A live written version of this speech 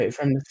Wait,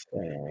 from this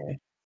way.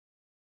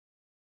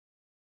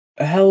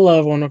 Hello,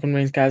 everyone. Welcome to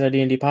Wayne's Guys, our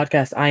D&D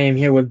podcast. I am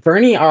here with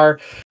Bernie,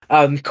 our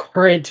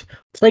current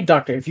plague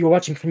doctor. If you were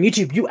watching from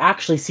YouTube, you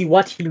actually see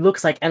what he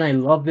looks like, and I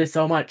love this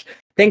so much.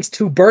 Thanks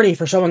to Bernie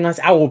for showing us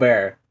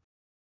Owlbear.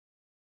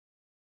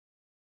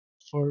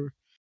 For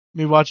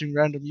me watching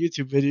random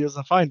YouTube videos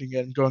and finding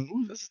it and going,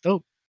 ooh, this is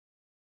dope.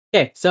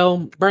 Okay,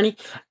 so Bernie,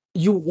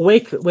 you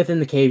wake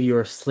within the cave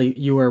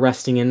you were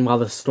resting in while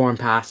the storm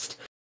passed,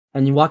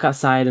 and you walk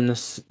outside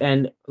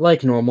and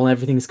like normal,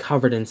 everything's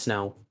covered in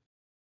snow.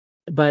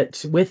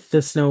 But with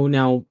the snow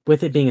now,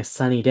 with it being a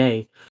sunny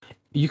day,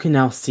 you can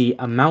now see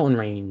a mountain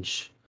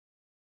range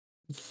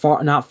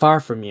not far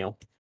from you.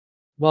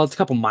 Well, it's a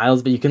couple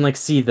miles, but you can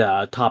see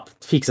the top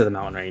peaks of the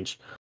mountain range.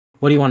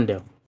 What do you want to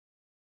do?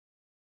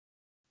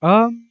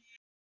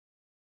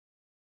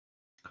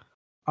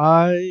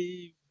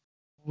 I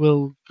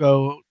will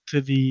go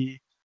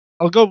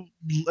I'll go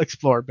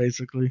explore,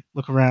 basically.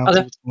 Look around, see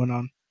Okay. what's going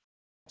on.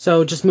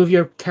 So just move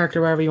your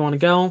character wherever you want to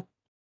go.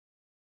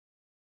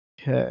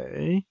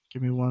 Okay,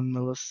 give me 1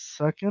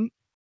 millisecond.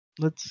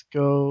 Let's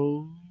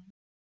go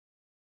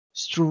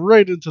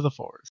straight into the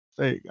forest.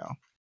 There you go.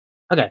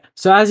 Okay,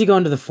 so as you go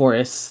into the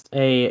forest,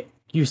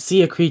 you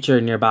see a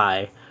creature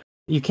nearby.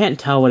 You can't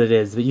tell what it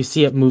is, but you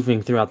see it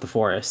moving throughout the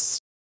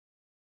forest.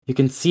 You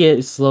can see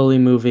it slowly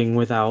moving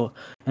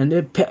and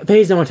it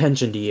pays no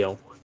attention to you.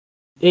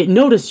 It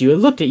noticed you, it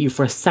looked at you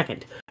for a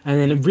second, and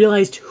then it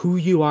realized who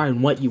you are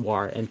and what you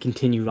are, and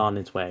continued on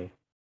its way.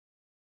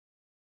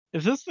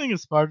 If this thing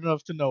is smart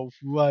enough to know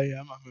who I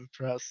am, I'm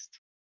impressed.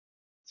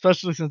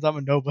 Especially since I'm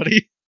a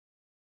nobody.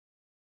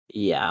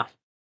 Yeah.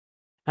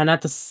 And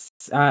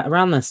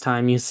around this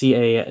time, you see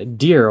a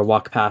deer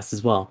walk past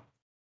as well.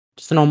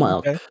 Just a normal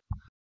Okay. elk.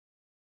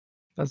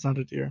 That's not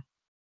a deer.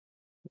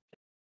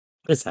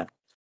 What is that?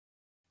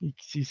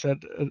 You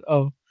said,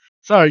 oh,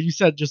 sorry, you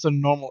said just a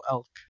normal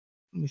elk.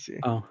 Let me see.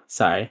 Oh,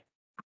 sorry.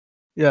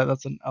 Yeah,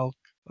 that's an elk.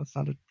 That's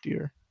not a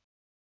deer.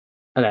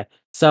 Okay,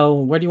 so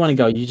where do you want to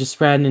go? You just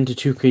ran into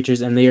two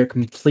creatures and they are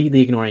completely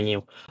ignoring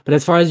you. But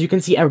as far as you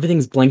can see,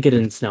 everything's blanketed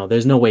in snow.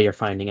 There's no way you're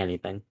finding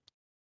anything.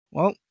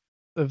 Well,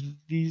 if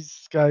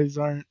these guys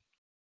aren't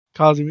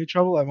causing me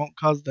trouble, I won't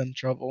cause them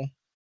trouble.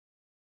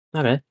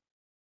 Okay.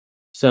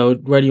 So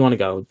where do you want to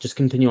go? Just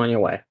continue on your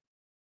way.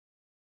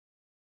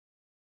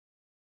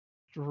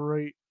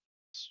 Straight.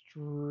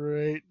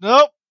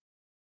 Nope!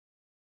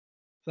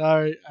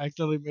 Sorry, I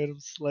accidentally made him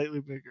slightly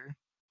bigger.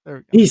 There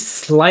we go. He's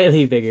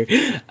slightly bigger.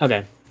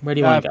 Okay, where do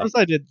you want to go? First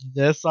I did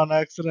this on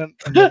accident,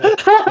 and then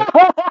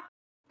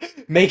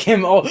Make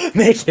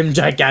him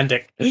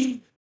gigantic.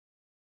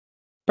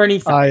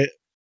 Bernie,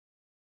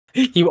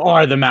 you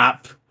are the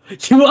map.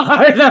 You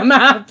are the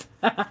map.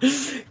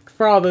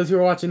 For all those who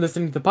are watching,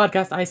 listening to the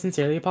podcast, I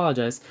sincerely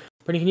apologize.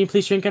 Bernie, can you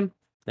please shrink him?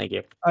 Thank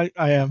you. I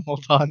am.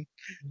 Hold on.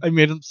 I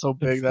made him so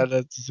big that I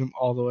had to zoom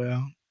all the way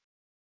out.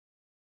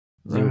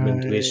 Zoom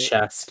into his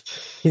chest.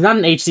 He's not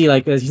an HD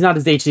like this. He's not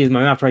as HD as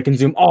my map, where I can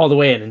zoom all the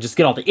way in and just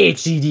get all the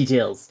HD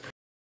details.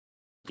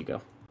 You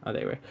go. Oh,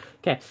 there we go.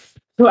 Okay.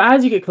 So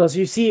as you get closer,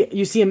 you see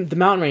the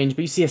mountain range,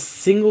 but you see a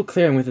single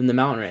clearing within the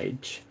mountain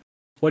range.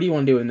 What do you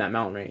want to do in that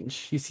mountain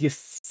range? You see a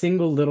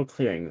single little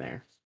clearing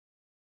there.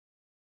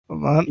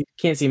 Hold on. You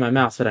can't see my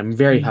mouse, but I'm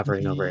very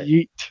hovering over it.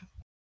 Yeet.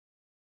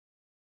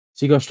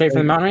 So you go straight for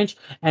the mountain range,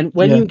 and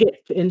when you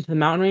get into the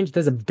mountain range,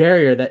 there's a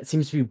barrier that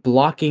seems to be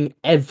blocking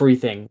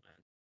everything.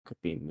 Could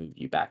be move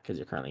you back because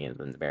you're currently in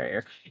the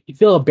barrier. You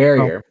feel a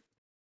barrier,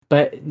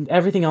 but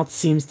everything else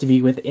seems to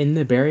be within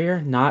the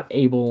barrier,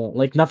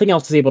 nothing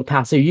else is able to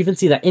pass. So you even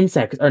see that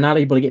insects are not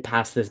able to get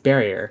past this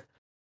barrier.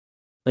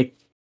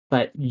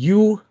 But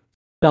you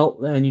felt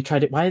and you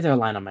tried it. Why is there a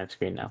line on my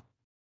screen now?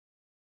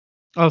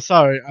 Oh,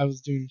 sorry, I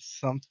was doing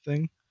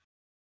something.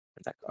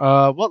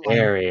 What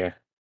line?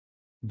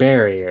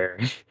 Barrier.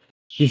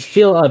 You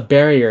feel a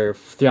barrier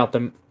throughout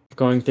them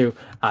going through.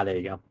 There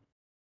you go.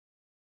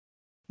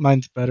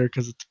 Mine's better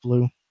because it's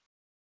blue.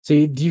 So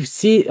you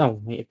see? Oh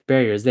wait,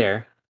 barrier is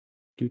there.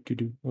 Oh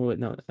wait,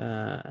 no.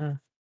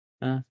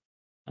 Yeah.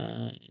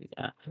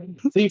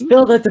 So you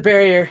feel that the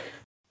barrier.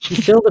 You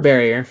feel the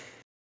barrier.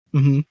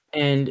 Mm-hmm.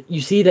 And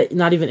you see that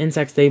not even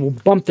insects, they will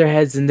bump their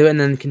heads into it and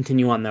then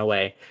continue on their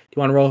way. Do you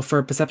want to roll for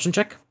a perception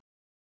check?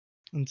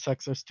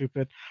 Insects are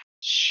stupid.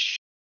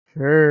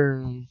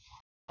 Sure.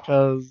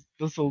 Because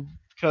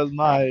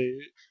I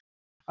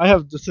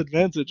have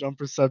disadvantage on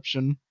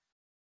perception.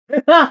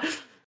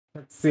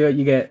 Let's see what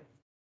you get.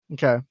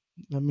 Okay.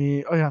 Oh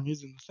yeah, I'm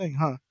using the thing,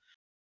 huh?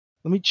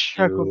 Let me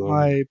check what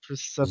my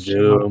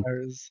perception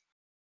modifier is.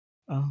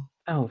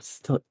 Oh,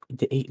 still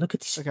the 8. Look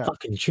at these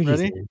fucking trees.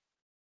 Ready? Man.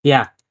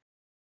 Yeah.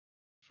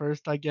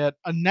 First I get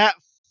a nat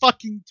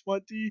fucking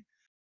 20,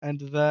 and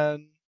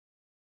then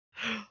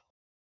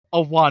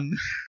a 1.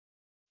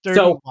 Dirty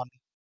 1.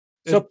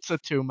 It's a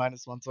 2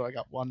 minus 1, so I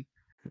got 1.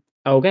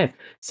 Okay.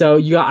 So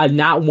you got a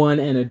nat 1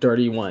 and a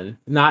dirty 1.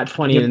 Not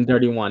 20 and a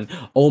dirty 1.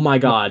 Oh my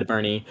god,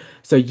 Bernie.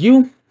 So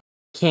you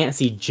can't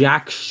see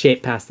jack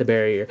shit past the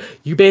barrier.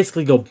 You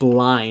basically go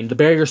blind. The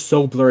barrier's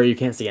so blurry you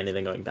can't see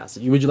anything going past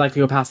it. Would you like to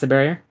go past the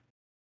barrier?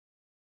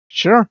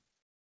 Sure.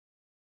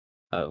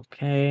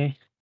 Okay.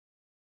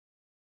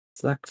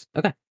 Select.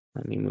 Okay.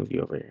 Let me move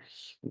you over here.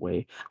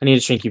 Way. I need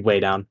to shrink you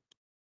way down.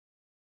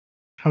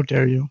 How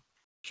dare you?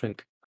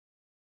 Shrink.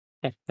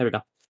 Okay, there we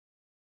go.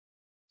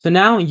 So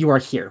now you are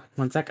here.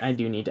 One sec. I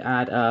do need to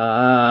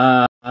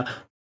add.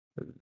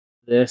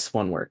 This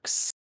one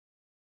works.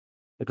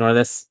 Ignore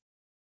this.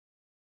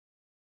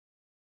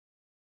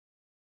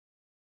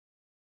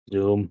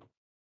 Zoom.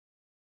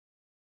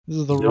 This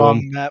is the Zoom.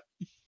 wrong map.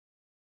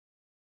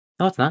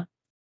 No, it's not.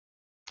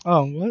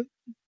 Oh, what?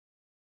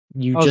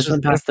 You Oh, it's just just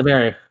went past the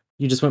different. barrier.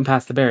 You just went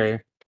past the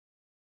barrier.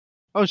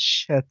 Oh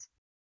shit.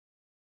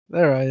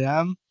 There I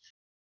am.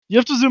 You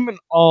have to zoom in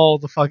all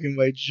the fucking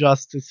way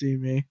just to see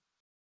me.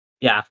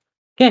 Yeah.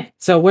 Okay.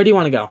 So where do you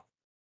want to go?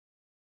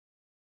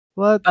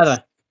 By the Let's. way,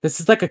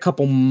 this is like a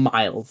couple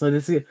miles. We're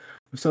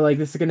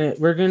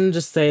gonna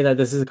just say that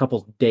this is a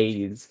couple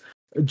days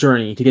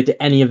journey to get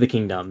to any of the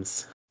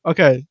kingdoms.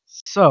 Okay,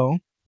 so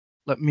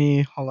let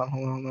me hold on. I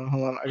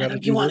I gotta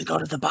think you do want to this. go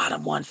to the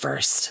bottom one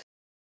first.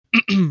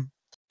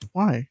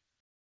 Why?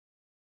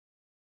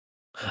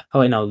 Oh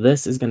wait, no,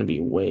 this is gonna be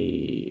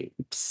way.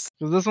 Oops.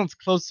 Because this one's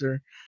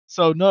closer.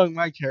 So knowing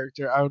my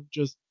character, I would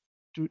just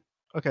do.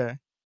 Okay,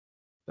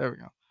 there we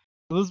go.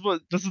 So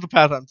this is the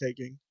path I'm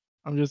taking.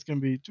 I'm just gonna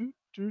be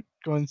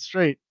going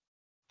straight.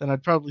 Then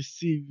I'd probably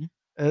see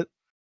it,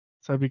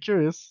 so I'd be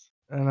curious,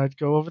 and I'd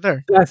go over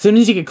there. As soon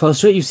as you get close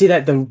to it, you see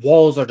that the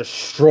walls are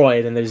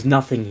destroyed and there's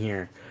nothing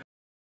here.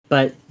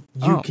 But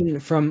Oh,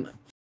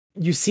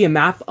 you see a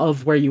map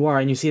of where you are,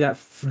 and you see that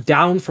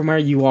down from where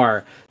you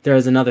are, there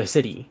is another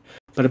city.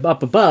 But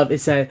up above, it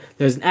said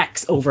there's an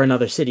X over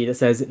another city that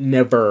says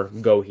never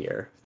go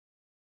here.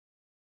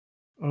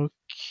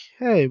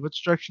 okay.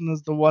 Which direction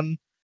is the one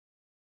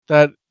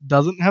that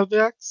doesn't have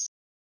the X?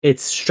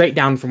 It's straight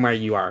down from where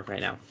you are right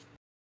now.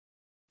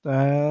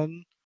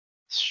 Then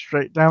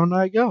straight down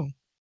I go.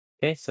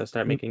 Okay, so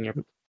start making your.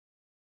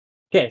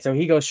 Okay, so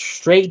he goes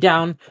straight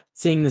down,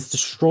 seeing this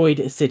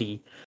destroyed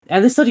city,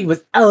 and this city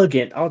was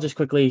elegant. I'll just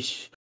quickly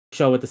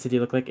show what the city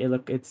looked like.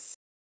 It's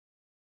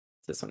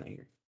this one right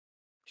here.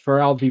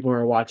 For all the people who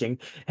are watching,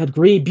 it had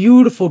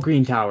beautiful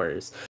green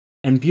towers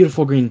and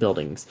beautiful green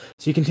buildings.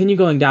 So you continue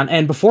going down,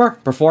 and before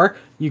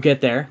you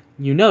get there,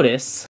 you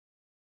notice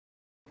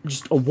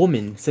just a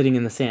woman sitting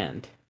in the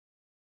sand,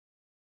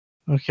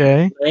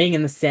 Okay. laying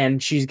in the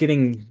sand. She's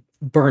getting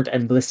burnt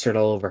and blistered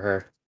all over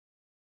her.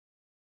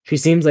 She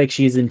seems like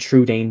she's in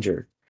true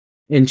danger,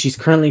 and she's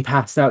currently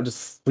passed out,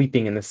 just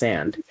sleeping in the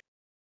sand.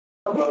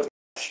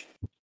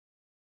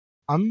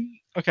 I'm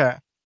okay.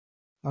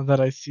 Now that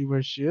I see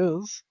where she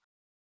is,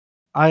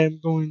 I am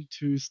going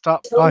to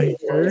stop by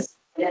her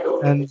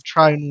and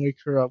try and wake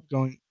her up,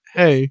 going,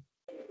 "Hey,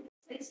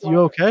 you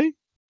okay?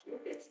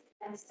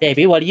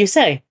 Baby, what do you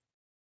say?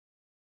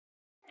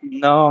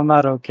 No, I'm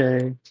not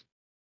okay.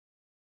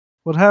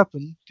 What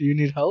happened? Do you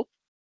need help?"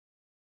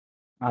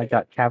 I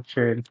got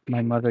captured.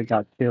 My mother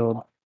got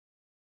killed.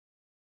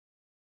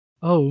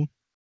 Oh,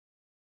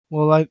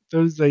 well,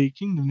 there's a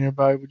kingdom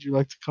nearby. Would you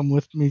like to come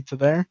with me to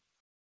there?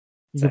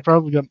 You could Sec.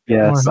 probably get more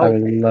Yes, I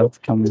help. would love to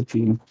come with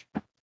you.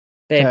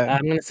 Babe, Okay.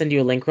 I'm gonna send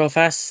you a link real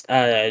fast.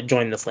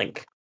 Join this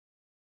link.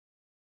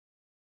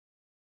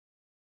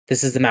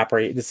 This is the map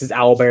this is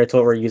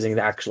Alberto we're using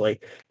to actually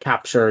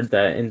capture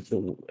the I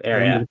need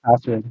area. a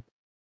password.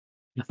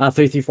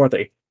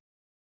 3343.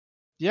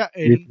 Yeah,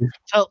 Aiden,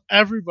 tell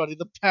everybody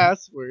the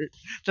password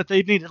that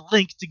they need a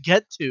link to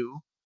get to.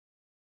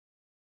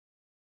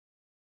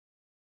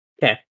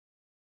 Okay.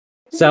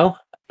 So,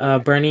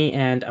 Bernie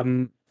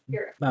and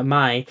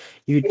my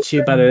you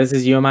two, by the way, this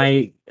is you and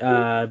my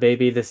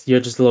baby. This you're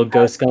just a little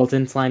ghost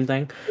skeleton slime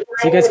thing.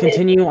 So you guys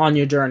continue on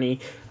your journey,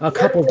 a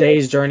couple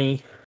days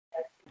journey,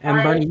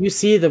 and Bernie, you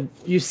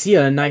see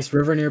a nice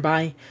river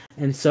nearby,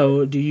 and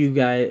so do you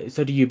guys.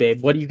 So do you,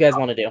 babe. What do you guys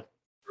want to do?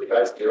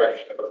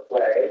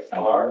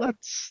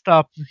 Let's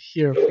stop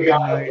here for the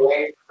night.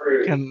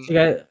 Can So you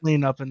guys,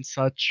 clean up and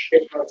such.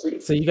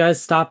 so you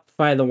guys stop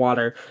by the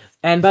water,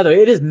 and by the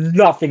way, it is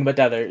nothing but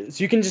desert.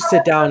 So you can just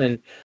sit down and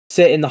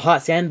sit in the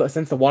hot sand. But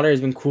since the water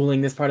has been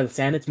cooling this part of the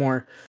sand, it's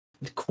more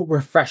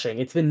refreshing.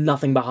 It's been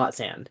nothing but hot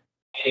sand.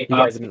 You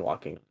guys have been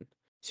walking on.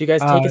 So you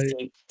guys take a I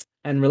seat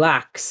and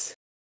relax.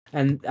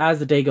 And as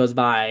the day goes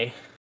by,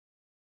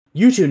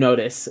 you two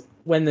notice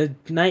when the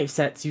night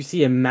sets, you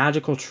see a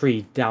magical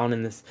tree down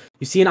in this.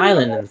 You see an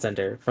island in the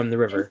center from the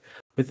river,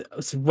 with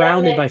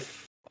surrounded by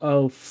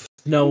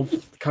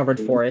snow-covered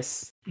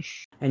forests,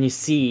 and you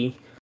see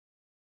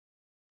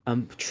a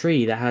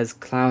tree that has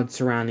clouds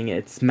surrounding it.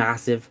 It's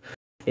massive.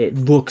 It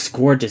looks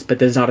gorgeous, but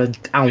there's not an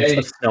ounce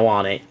of snow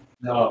on it.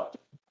 No.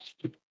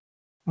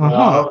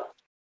 uh-huh.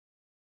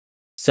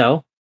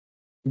 So,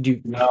 do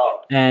you,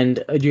 No. and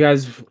do you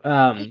guys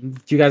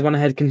want to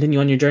head continue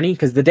on your journey?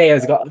 Because the day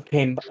has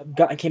came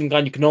and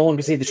gone. You can no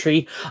longer see the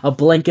tree. A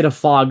blanket of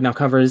fog now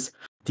covers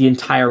the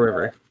entire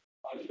river.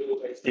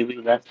 Say we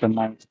rest the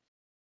night.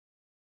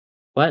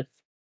 What?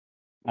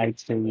 I'd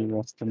say we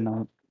rest the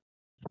night.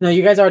 No,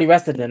 you guys already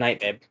rested the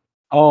night, babe.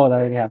 Oh, that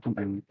already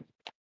happened.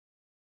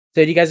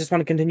 So do you guys just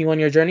want to continue on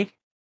your journey?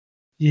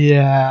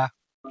 Yeah.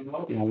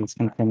 Yeah, let's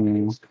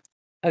continue.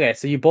 Okay,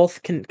 so you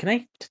both can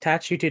I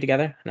attach you two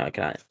together? No, I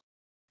cannot.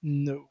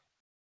 No.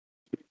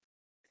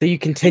 So you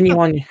continue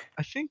on.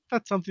 I think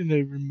that's something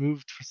they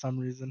removed for some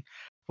reason.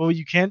 But what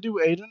you can do,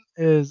 Aiden,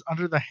 is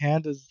under the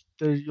hand is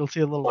there. You'll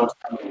see a little.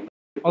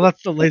 Oh,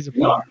 that's the laser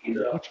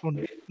pointer. Which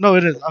one? No,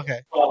 it is.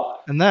 Okay.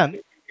 And then.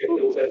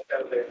 Boop,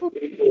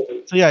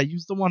 boop. So yeah,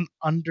 use the one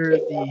under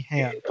the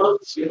hand,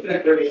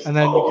 and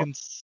then you can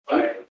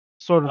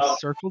sort of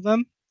circle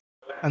them,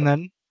 and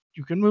then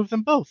you can move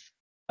them both.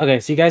 Okay,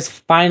 so you guys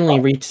finally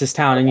reach this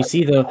town, and you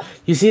see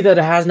that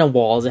it has no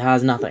walls, it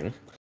has nothing.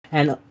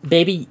 And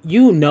baby,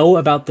 you know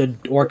about the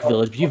orc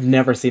village, but you've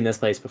never seen this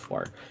place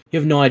before. You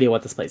have no idea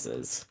what this place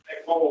is.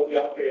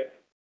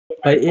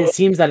 But it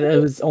seems that it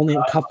was only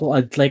a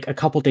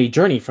couple day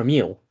journey from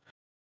you.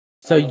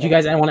 So you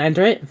guys want to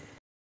enter it?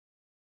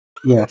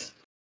 Yes.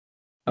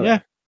 Okay. Yeah.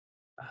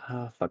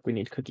 Fuck, we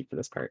need cookie for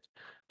this part.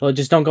 Well,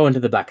 just don't go into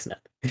the blacksmith.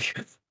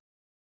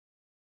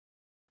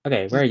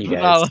 Okay, where are you We're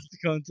not guys? allowed to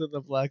go into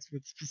the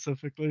blacksmith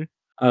specifically.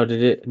 Oh,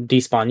 did it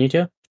despawn you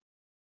two?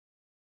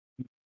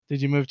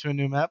 Did you move to a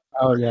new map?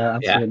 Oh yeah, I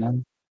Yeah. see it now.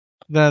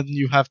 Then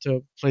you have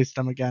to place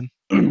them again.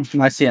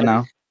 I see it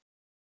now.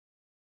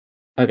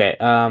 Okay,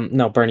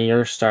 no, Bernie,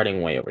 you're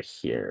starting way over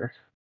here.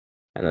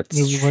 And let's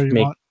Move where you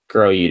want.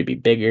 grow you to be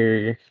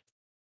bigger.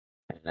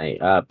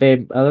 And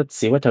babe, let's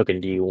see, what token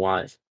do you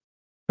want?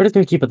 We're just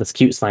gonna keep with this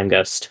cute slime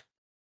ghost.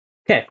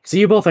 Okay, so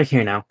you both are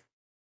here now.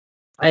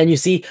 And you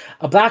see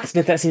a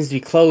blacksmith that seems to be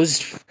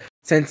closed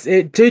since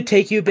it did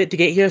take you a bit to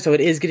get here, so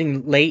it is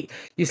getting late.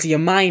 You see a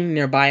mine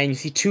nearby and you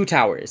see two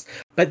towers.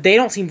 But they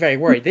don't seem very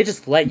worried. They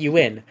just let you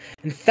in.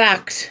 In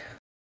fact,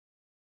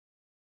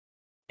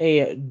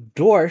 a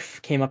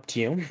dwarf came up to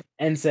you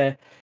and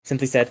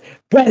simply said,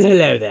 "Well,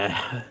 hello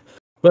there.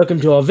 Welcome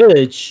to our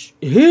village.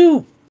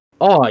 Who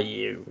are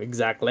you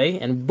exactly,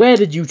 and where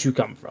did you two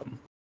come from?"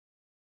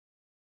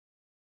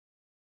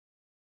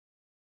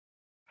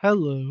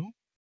 Hello.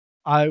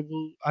 My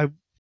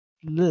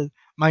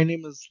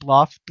name is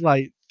Loth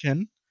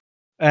Blightkin,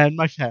 and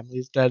my family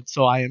is dead,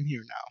 so I am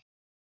here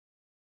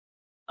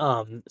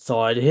now.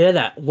 Sorry to hear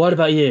that. What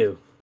about you?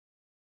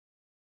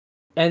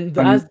 And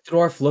as the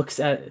dwarf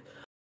looks at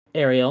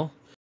Ariel,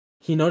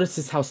 he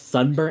notices how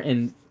sunburnt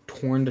and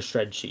torn to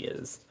shreds she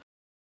is.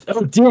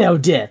 Oh dear, oh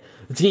dear.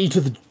 Let's get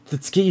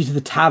you to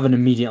the tavern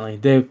immediately.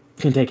 They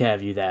can take care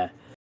of you there.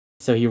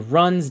 So he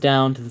runs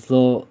down to this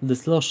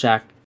little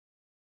shack,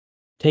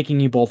 taking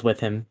you both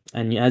with him.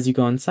 And as you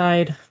go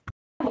inside,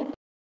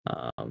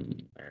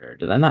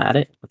 did I not add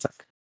it? What's up?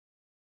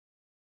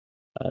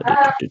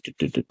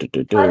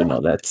 No,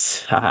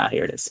 that's haha.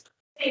 Here it is.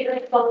 There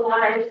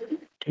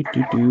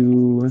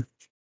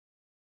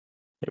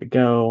we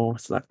go.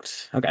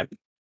 Select. Okay.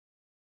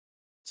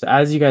 So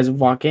as you guys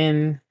walk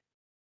in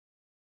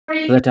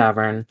to the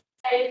tavern,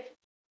 I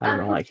don't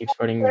know why I keep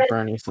starting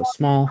Bernie so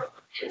small.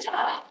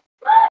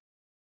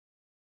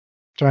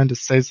 Trying to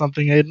say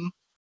something, Aiden?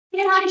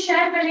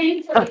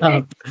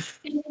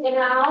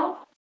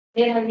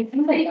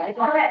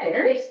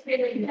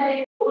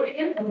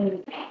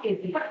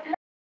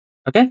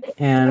 Okay,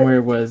 and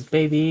where was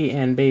baby?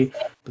 And baby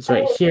was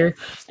right here.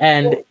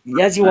 And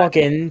as you walk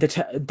in, the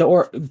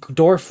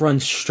dwarf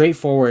runs straight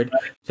forward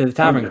to the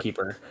tavern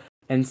keeper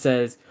and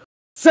says,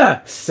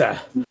 "Sir,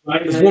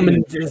 this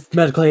woman is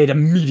medical aid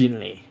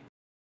immediately."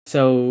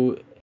 So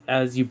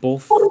as you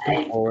both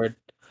come forward,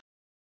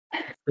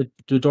 the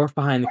dwarf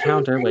behind the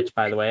counter, which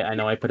by the way, I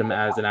know I put him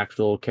as an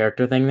actual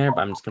character thing there,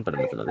 but I'm just gonna put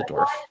him as another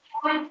dwarf.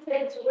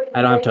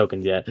 I don't have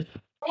tokens yet.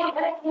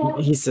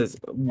 He says,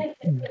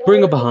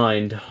 "Bring her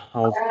behind.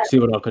 I'll see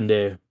what I can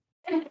do."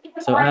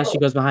 So as she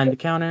goes behind the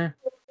counter,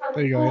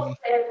 There you go, Aiden.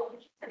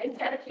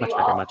 much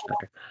better, much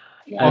better.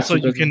 Also,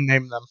 you can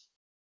name them.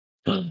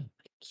 I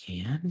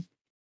can?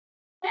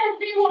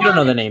 You don't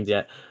know their names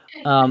yet.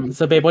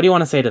 So babe, what do you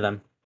want to say to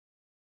them?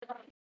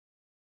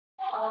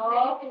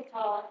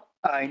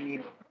 I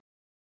need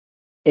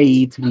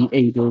aid to be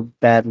able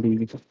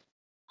badly.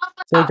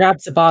 So he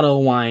grabs a bottle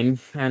of wine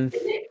and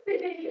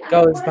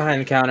goes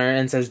behind the counter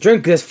and says,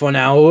 "Drink this for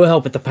now, it will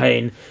help with the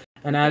pain."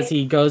 And as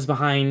he goes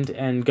behind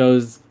and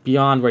goes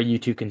beyond where you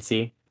two can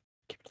see,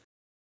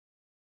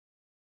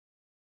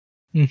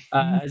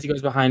 as he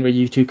goes behind where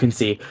you two can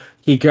see,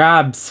 he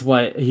grabs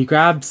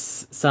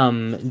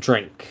some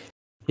drink.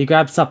 He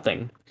grabs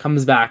something,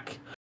 comes back,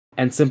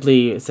 and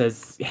simply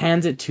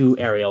hands it to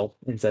Ariel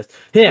and says,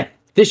 "Here,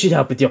 this should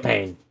help with your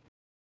pain.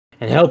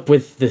 And help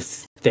with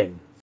this thing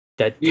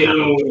that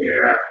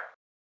happened."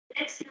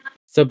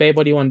 So babe,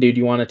 what do you want to do? Do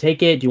you want to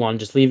take it? Do you want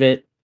to just leave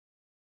it?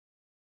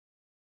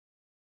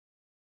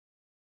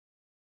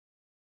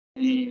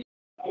 I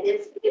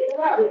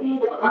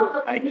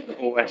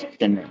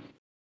question it.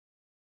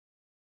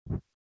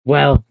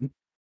 Well,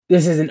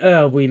 this is an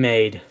herb we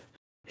made.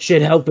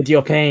 Should help with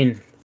your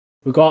pain.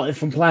 We got it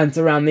from plants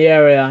around the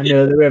area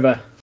near the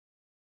river.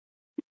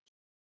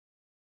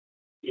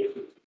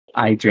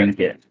 I drink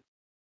it.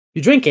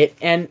 You drink it,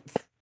 and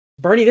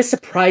Bernie, this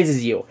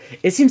surprises you.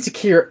 It seems to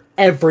cure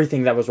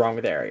everything that was wrong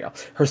with Ariel.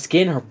 Her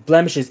skin, her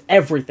blemishes,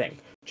 everything.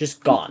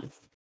 just gone.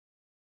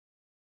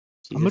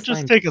 I'm gonna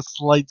just take a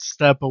slight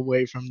step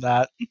away from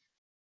that.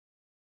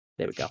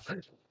 There we go.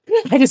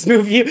 I just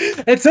move you.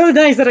 It's so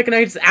nice that I can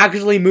just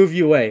actually move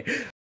you away.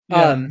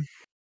 Yeah.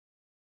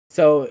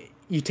 So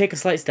you take a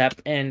slight step,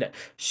 and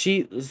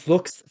she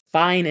looks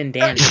fine and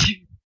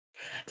dandy,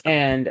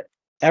 and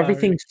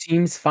everything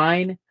seems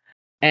fine.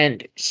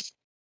 And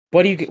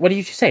what do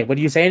you say? What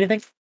do you say?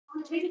 Anything?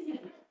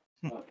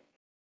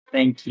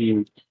 Thank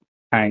you,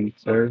 kind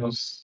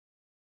sirs.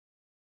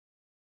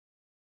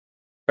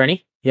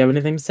 Bernie, you have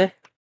anything to say?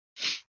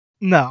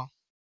 No.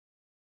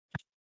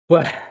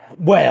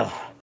 Well.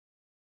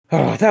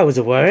 Oh, that was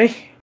a worry.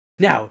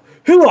 Now,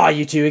 who are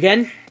you two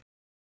again?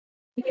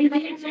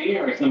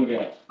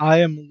 I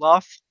am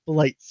Loth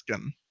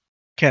Blightkin.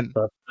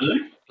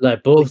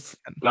 Like both,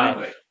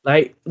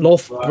 like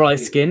Loth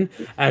Blightkin.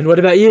 And what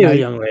about you,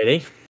 young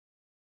lady?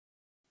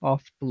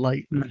 Loth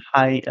Blightkin.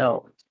 High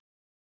elf.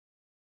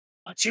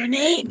 What's your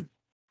name?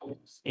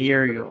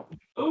 Ariel.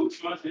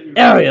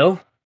 Ariel.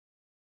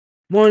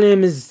 My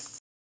name is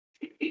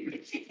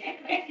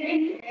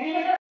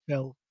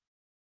Bill.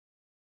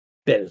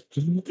 Bill.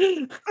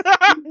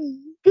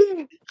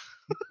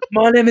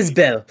 My name is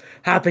Bill.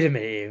 Happy to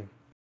meet you.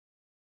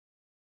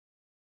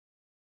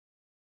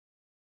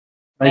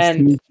 Nice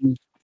to meet you. Oh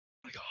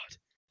my god.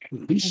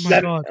 Oh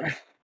my god.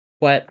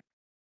 What?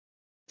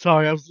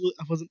 Sorry, I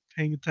wasn't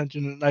paying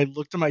attention, and I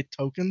looked at my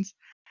tokens,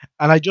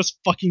 and I just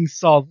fucking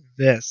saw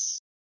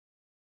this.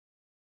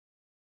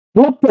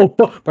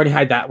 Bernie,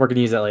 hide that. We're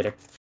gonna use that later.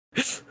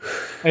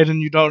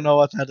 Aiden, you don't know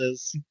what that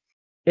is.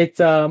 It's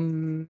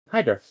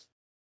Hydra.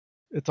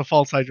 It's a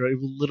false Hydra. It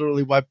will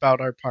literally wipe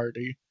out our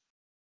party.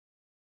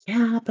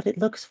 Yeah, but it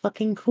looks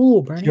fucking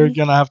cool, Bernie. You're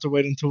gonna have to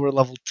wait until we're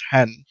level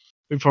 10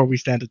 before we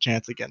stand a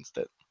chance against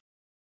it.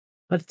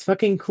 But it's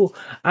fucking cool.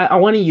 I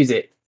want to use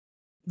it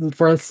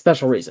for a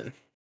special reason.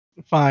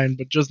 Fine,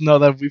 but just know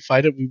that if we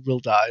fight it, we will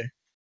die.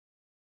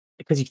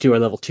 Because you two are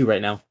level 2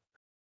 right now.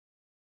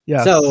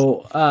 Yes.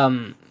 So,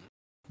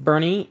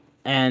 Bernie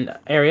and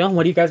Ariel,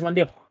 what do you guys want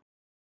to do?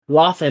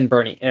 Loth and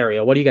Bernie,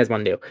 Ariel, what do you guys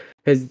want to do?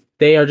 Because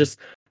they are just...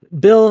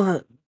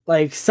 Bill,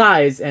 like,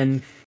 sighs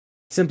and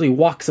simply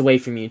walks away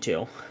from you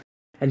two.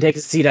 And takes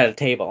a seat at a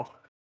table.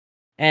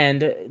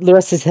 And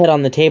rests his head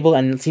on the table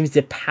and seems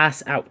to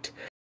pass out.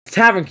 The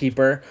tavern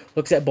keeper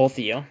looks at both of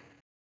you.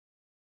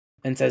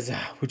 And says,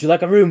 would you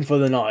like a room for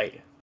the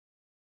night?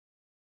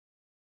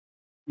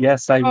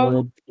 Yes, I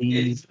would,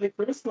 please.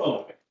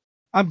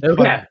 I'm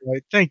quite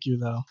right. Thank you,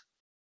 though.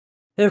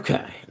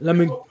 Okay, let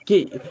me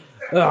get...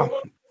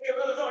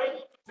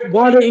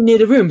 why don't you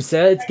need a room,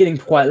 sir? It's getting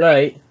quite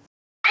late.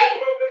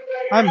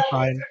 I'm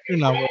fine. Do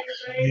not worry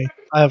about me.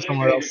 I have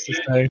somewhere else to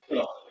stay.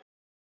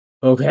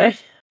 Okay,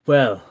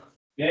 well,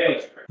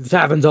 the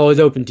tavern's always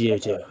open to you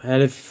two,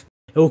 and if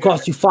it will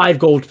cost you 5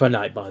 gold per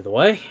night, by the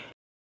way.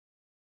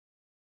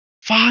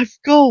 5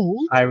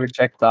 gold? I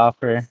reject the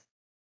offer.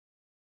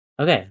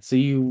 Okay, so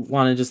you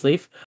want to just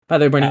leave? By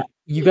the way, Bernie,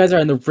 you guys are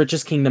in the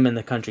richest kingdom in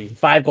the country.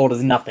 5 gold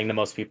is nothing to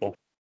most people.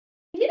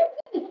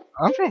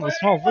 I'm from a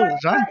small village.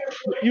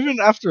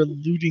 Even after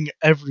looting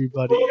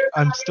everybody,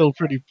 I'm still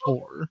pretty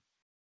poor.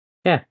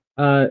 Yeah,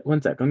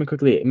 one sec. Let me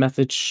quickly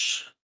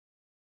message...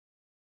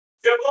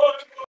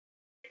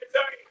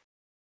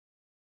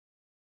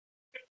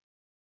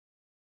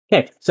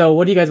 Okay, so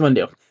what do you guys want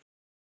to do?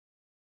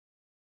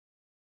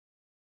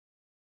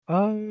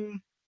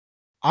 I'm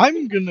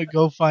gonna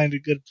go find a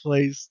good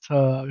place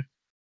to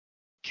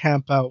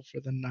camp out for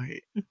the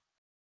night.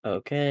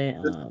 Okay,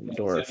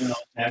 dwarf.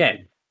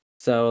 Okay,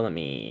 so let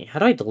me... How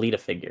do I delete a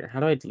figure? How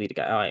do I delete a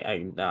guy? Oh,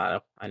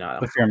 I know.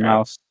 With your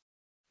mouse.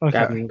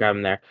 Okay. Grab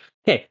him there.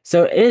 Okay,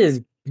 so it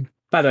is...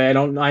 By the way, I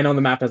know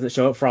the map doesn't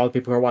show it for all the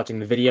people who are watching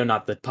the video,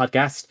 not the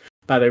podcast.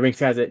 By the way, Ring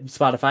Skies at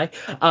Spotify.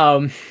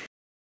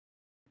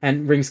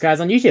 And Ring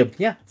Skies on YouTube.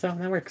 Yeah, so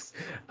that works.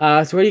 So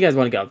where do you guys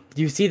want to go?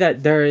 Do you see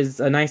that there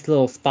is a nice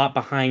little spot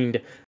behind...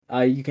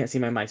 you can't see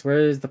my mice. Where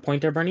is the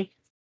pointer, Bernie?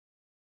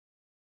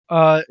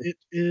 It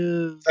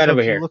is... Right so over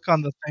if you here. look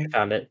on the thing... I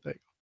found it. There.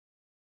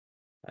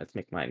 Let's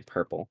make mine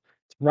purple.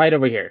 It's right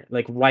over here.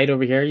 Like, right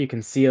over here, you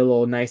can see a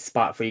little nice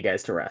spot for you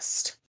guys to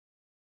rest.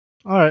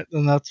 Alright,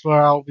 then that's where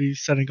I'll be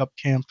setting up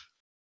camp.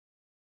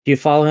 Do you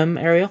follow him,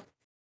 Ariel?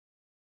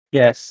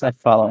 Yes, I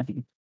follow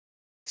him.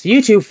 So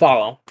you two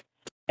follow.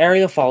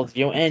 Ariel follows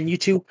you, and you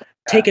two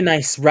take a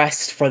nice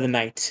rest for the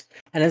night.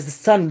 And as the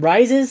sun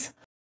rises,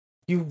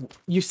 you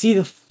see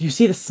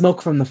the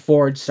smoke from the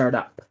forge start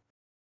up.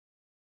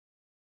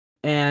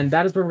 And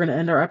that is where we're going to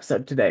end our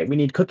episode today. We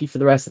need Cookie for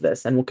the rest of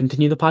this, and we'll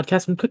continue the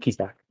podcast when Cookie's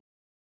back.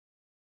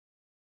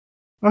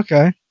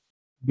 Okay.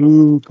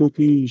 Boo,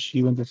 Cookie,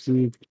 she went to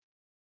sleep.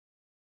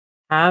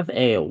 Have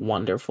a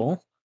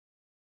wonderful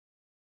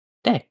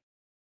day.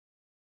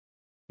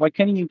 Why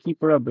can't you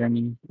keep her up,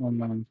 Bernie? Oh,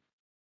 man.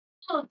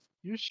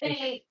 You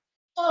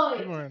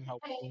weren't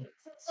helpful.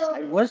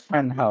 I was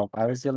trying to help. I was